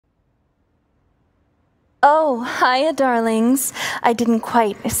Oh, hiya, darlings. I didn't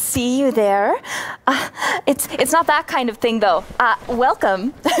quite see you there. It's not that kind of thing, though.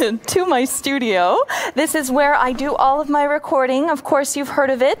 Welcome to my studio. This is where I do all of my recording. Of course, you've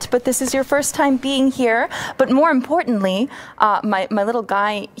heard of it, but this is your first time being here. But more importantly, my little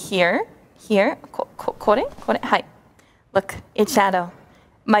guy here, kore? Hi. Look, it's Shadow.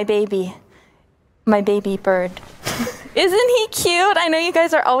 My baby bird. Isn't he cute? I know you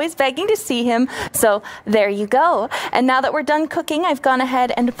guys are always begging to see him, so there you go. And now that we're done cooking, I've gone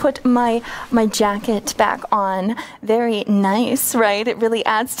ahead and put my jacket back on. Very nice, right? It really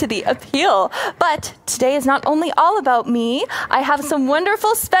adds to the appeal. But today is not only all about me. I have some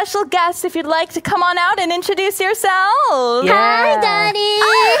wonderful special guests if you'd like to come on out and introduce yourselves. Yeah. Hi, Daddy.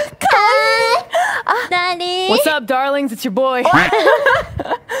 Hi. Daddy. What's up, darlings? It's your boy.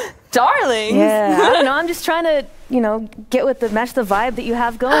 Darlings? Yeah, I don't know. I'm just trying to, get with match the vibe that you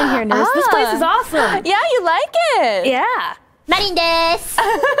have going here, Nurse. This place is awesome. Yeah, you like it. Yeah. Marin desu.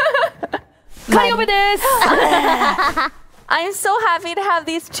 Calli desu. I'm so happy to have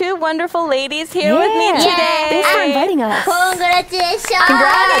these two wonderful ladies here with me today. Thanks for inviting us. Congratulations.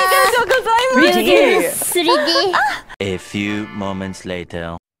 Congrats. 3D. A few moments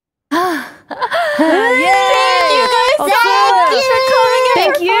later. Thank you guys so much for coming and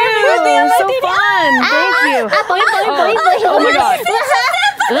Thank you. performing with me on my So video. fun. Thank you. Oh my god.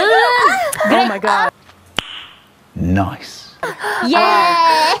 Oh my god. Nice.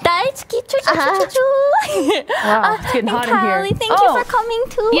 Yeah. 大好き。Wow, it's getting hot in here. Calli, thank you for coming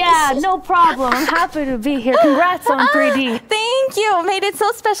too. Yeah, no problem. I'm happy to be here. Congrats on 3D. Thank you. Made it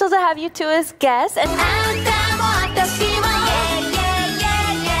so special to have you two as guests. And